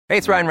Hey,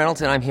 it's Ryan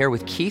Reynolds, and I'm here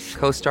with Keith,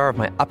 co-star of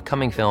my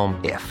upcoming film,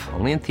 If,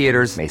 only in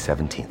theaters May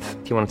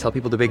 17th. Do you want to tell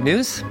people the big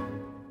news?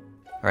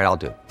 All right, I'll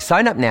do it.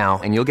 Sign up now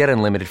and you'll get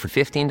unlimited for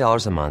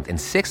 $15 a month and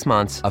 6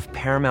 months of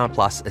Paramount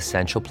Plus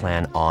Essential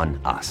Plan on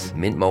us.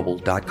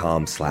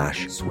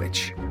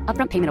 MintMobile.com/switch.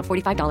 Upfront payment of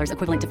 $45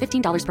 equivalent to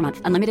 $15 per month.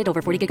 Unlimited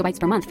over 40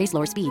 gigabytes per month. Face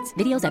lower speeds.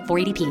 Videos at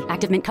 480p.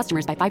 Active Mint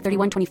customers by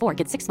 531.24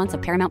 get 6 months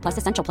of Paramount Plus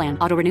Essential Plan.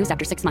 Auto renews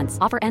after 6 months.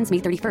 Offer ends May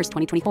 31st,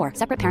 2024.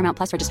 Separate Paramount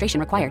Plus registration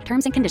required.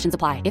 Terms and conditions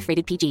apply if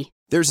rated PG.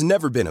 There's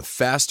never been a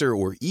faster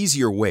or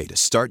easier way to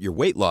start your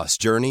weight loss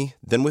journey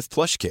than with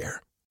PlushCare.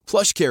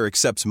 PlushCare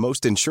accepts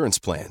most insurance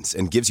plans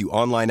and gives you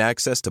online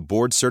access to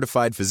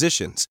board-certified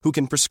physicians who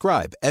can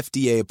prescribe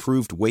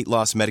FDA-approved weight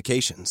loss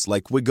medications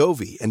like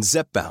Wegovy and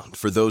Zepbound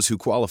for those who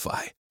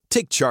qualify.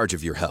 Take charge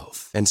of your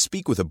health and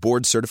speak with a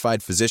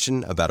board-certified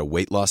physician about a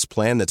weight loss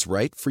plan that's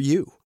right for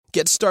you.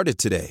 Get started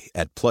today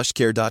at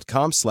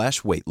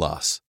plushcare.com/weight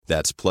loss.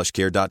 That's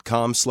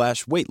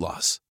plushcare.com/weight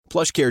loss.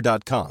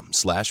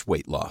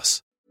 plushcare.com/weight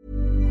loss.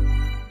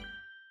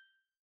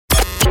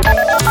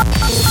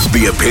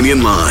 The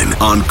Opinion Line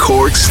on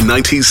Cork's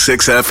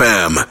 96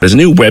 FM. There's a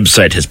new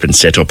website has been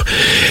set up,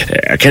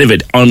 a kind of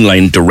an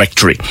online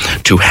directory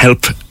to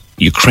help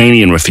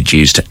Ukrainian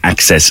refugees to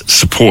access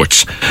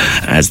support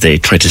as they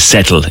try to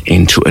settle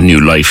into a new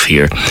life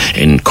here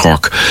in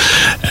Cork.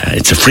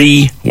 It's a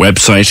free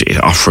website.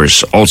 It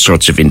offers all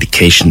sorts of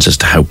indications as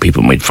to how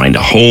people might find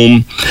a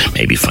home,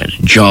 maybe find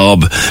a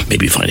job,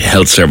 maybe find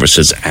health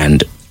services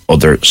and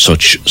other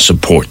such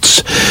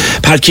supports.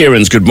 Pat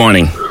Kieran's, good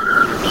morning.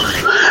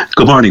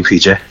 Good morning,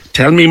 PJ.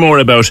 Tell me more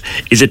about,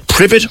 is it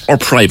private or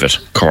private,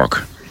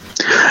 Cork?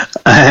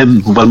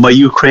 Well, my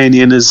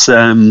Ukrainian is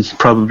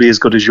probably as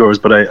good as yours,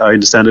 but I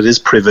understand it is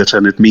private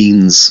and it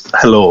means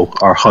hello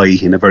or hi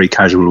in a very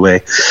casual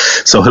way.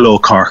 So hello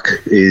Cork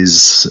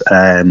is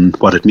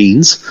what it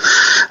means,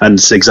 and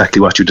it's exactly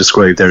what you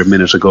described there a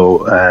minute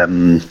ago.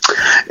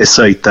 A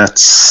site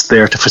that's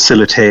there to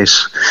facilitate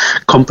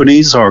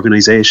companies,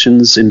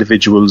 organisations,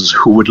 individuals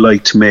who would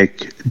like to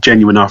make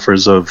genuine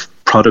offers of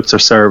products or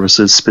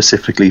services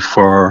specifically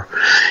for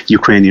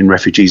Ukrainian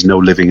refugees now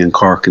living in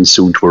Cork and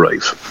soon to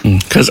arrive.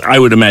 Because I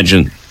would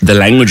imagine the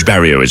language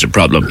barrier is a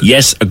problem.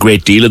 Yes, a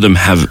great deal of them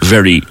have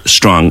very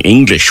strong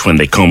English when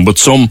they come, but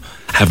some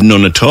have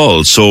none at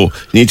all. So you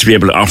need to be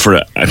able to offer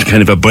a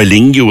kind of a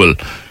bilingual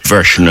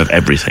version of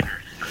everything.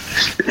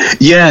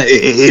 Yeah,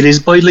 it is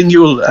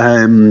bilingual,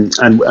 and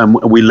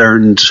we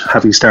learned,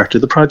 having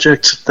started the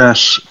project,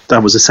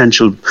 that was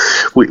essential.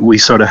 We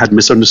sort of had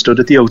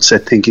misunderstood at the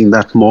outset, thinking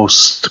that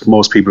most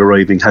people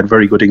arriving had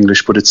very good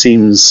English, but it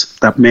seems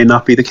that may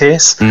not be the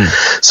case.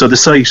 So the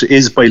site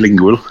is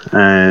bilingual,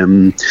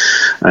 and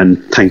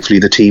thankfully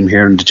the team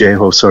here in the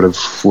JHO sort of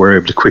were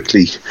able to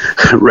quickly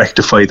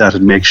rectify that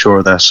and make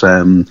sure that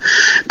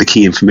the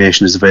key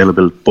information is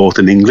available both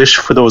in English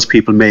for those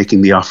people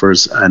making the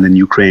offers and in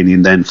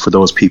Ukrainian then for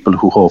those people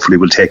who hopefully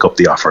will take up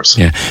the offers.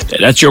 Yeah,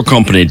 that's your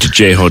company,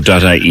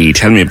 jho.ie.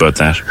 Tell me about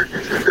that.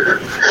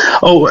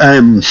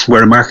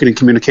 We're a marketing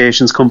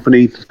communications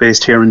company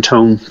based here in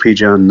town,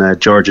 PJ, on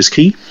George's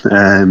Quay.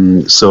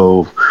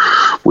 So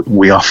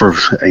we offer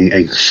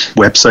a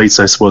websites,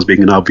 I suppose,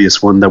 being an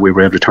obvious one that we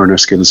were able to turn our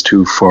skills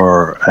to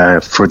for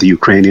the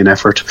Ukrainian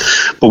effort.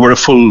 But we're a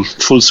full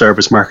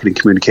service marketing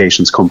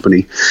communications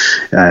company.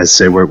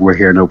 So we're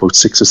here now about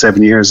 6 or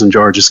 7 years in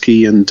George's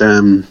Quay, and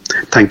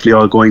thankfully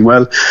all going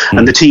well.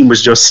 And the team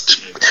was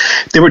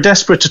they were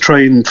desperate to try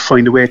and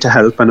find a way to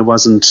help, and it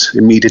wasn't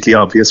immediately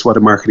obvious what a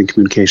marketing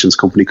communications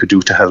company could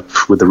do to help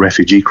with the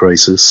refugee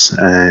crisis.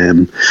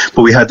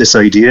 But we had this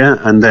idea,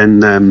 and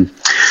then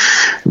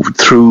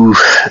through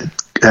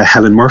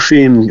Helen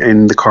Murphy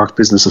in the Cork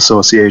Business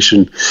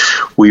Association,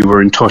 we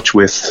were in touch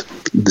with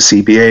the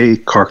CBA,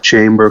 Cork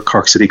Chamber,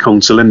 Cork City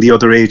Council and the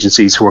other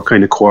agencies who were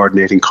kind of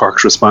coordinating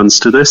Cork's response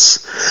to this.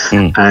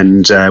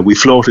 And we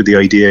floated the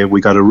idea.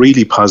 We got a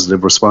really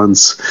positive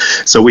response.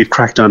 So we've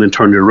cracked on and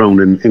turned it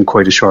around in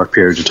quite a short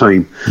period of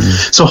time.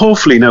 So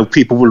hopefully now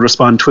people will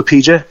respond to a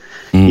PJ.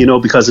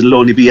 Because it'll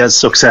only be as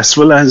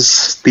successful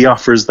as the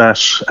offers that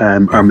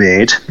are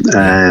made,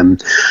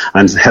 and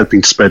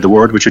helping to spread the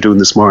word, which you're doing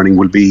this morning,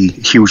 will be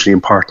hugely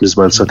important as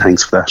well. So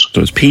thanks for that.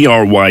 So it's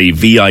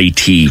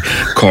PRYVIT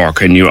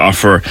Cork, and you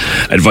offer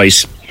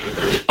advice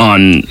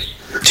on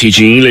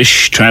teaching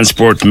English,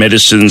 transport,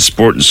 medicine,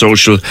 sport and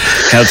social,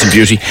 health and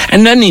beauty,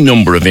 and any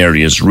number of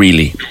areas,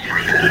 really.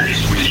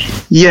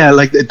 Yeah,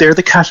 like they're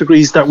the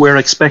categories that we're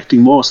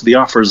expecting most of the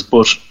offers,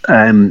 but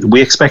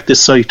we expect this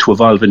site to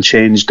evolve and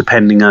change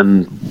depending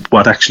on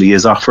what actually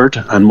is offered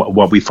and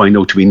what we find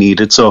out to be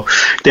needed. So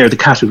they're the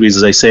categories,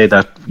 as I say,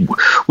 that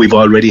we've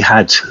already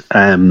had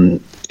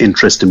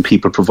interest in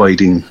people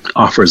providing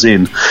offers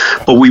in,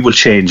 but we will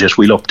change it,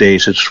 we'll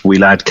update it,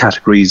 we'll add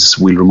categories,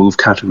 we'll remove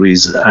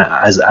categories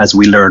as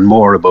we learn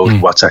more about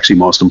what's actually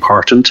most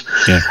important.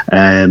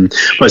 But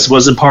I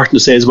suppose it's important to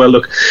say as well,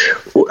 look,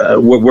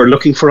 we're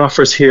looking for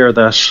offers here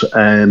that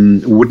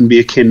wouldn't be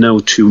akin now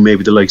to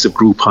maybe the likes of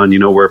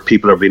Groupon, where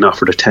people are being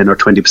offered a 10 or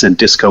 20%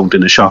 discount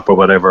in a shop or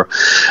whatever.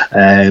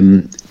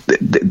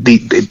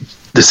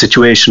 the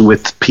situation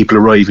with people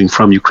arriving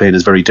from Ukraine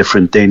is very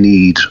different. They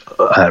need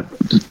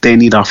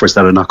offers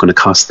that are not going to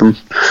cost them,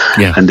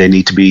 and they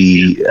need to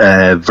be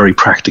very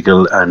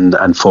practical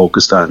and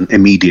focused on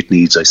immediate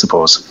needs, I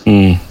suppose.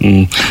 I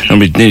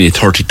mean, nearly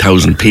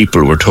 30,000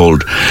 people, we're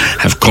told,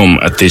 have come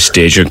at this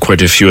stage, and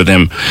quite a few of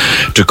them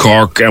to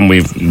Cork, and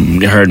we've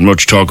heard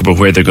much talk about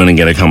where they're going to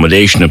get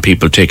accommodation and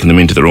people taking them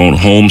into their own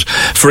homes.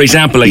 For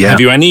example, have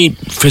you any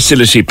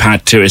facility,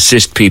 Pat, to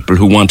assist people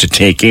who want to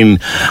take in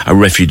a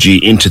refugee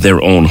into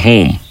their own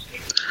home?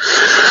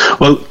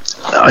 Well,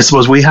 I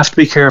suppose we have to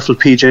be careful,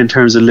 PJ, in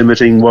terms of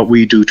limiting what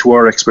we do to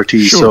our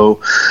expertise. Sure.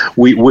 So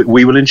we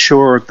will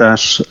ensure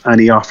that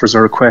any offers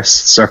or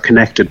requests are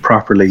connected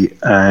properly.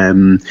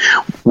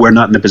 We're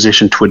not in a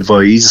position to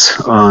advise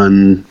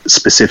on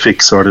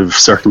specific sort of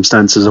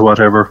circumstances or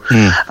whatever.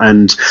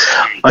 And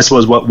I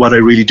suppose what I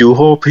really do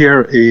hope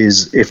here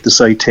is if the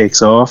site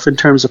takes off in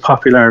terms of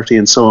popularity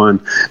and so on,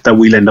 that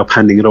we'll end up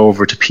handing it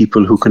over to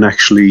people who can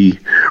actually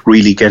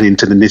really get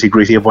into the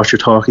nitty-gritty of what you're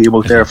talking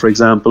about there, for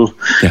example.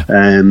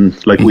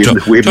 Like we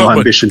have no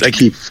ambition to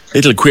keep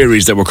little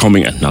queries that were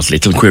coming, not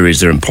little queries,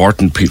 they're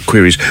important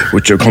queries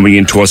which are coming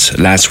into us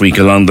last week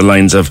along the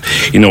lines of,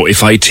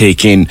 if I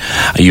take in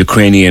a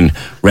Ukrainian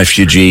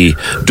refugee,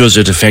 does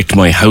it affect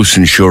my house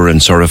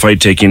insurance? Or if I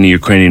take in a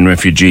Ukrainian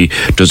refugee,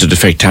 does it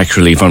affect tax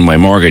relief on my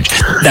mortgage?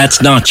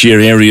 That's not your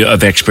area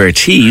of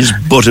expertise,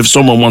 but if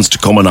someone wants to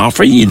come and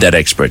offer you that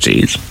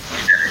expertise.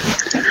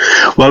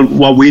 Well,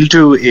 what we'll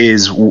do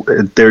is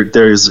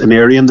there's an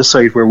area on the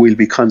site where we'll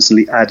be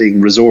constantly adding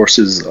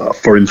resources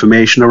for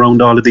information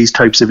around all of these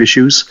types of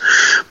issues,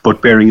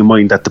 but bearing in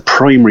mind that the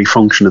primary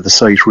function of the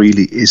site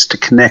really is to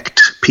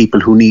connect people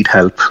who need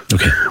help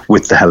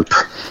with the help.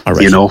 All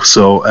right.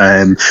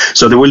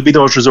 So there will be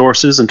those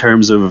resources in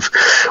terms of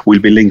we'll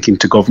be linking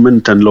to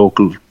government and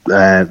local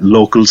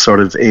sort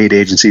of aid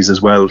agencies as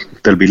well.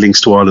 There'll be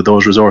links to all of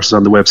those resources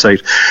on the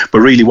website. But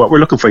really what we're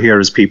looking for here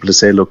is people to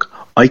say, look,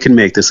 I can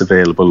make this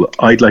available,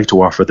 I'd like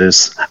to offer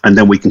this, and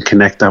then we can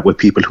connect that with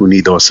people who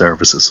need those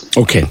services.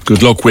 Okay,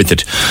 good luck with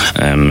it,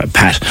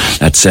 Pat.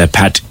 That's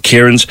Pat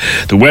Cairns.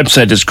 The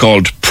website is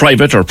called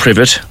Private Cork,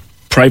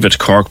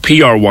 PRYVIT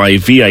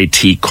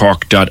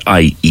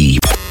Cork.ie.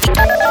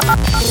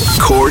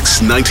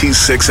 Cork's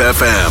 96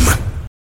 FM.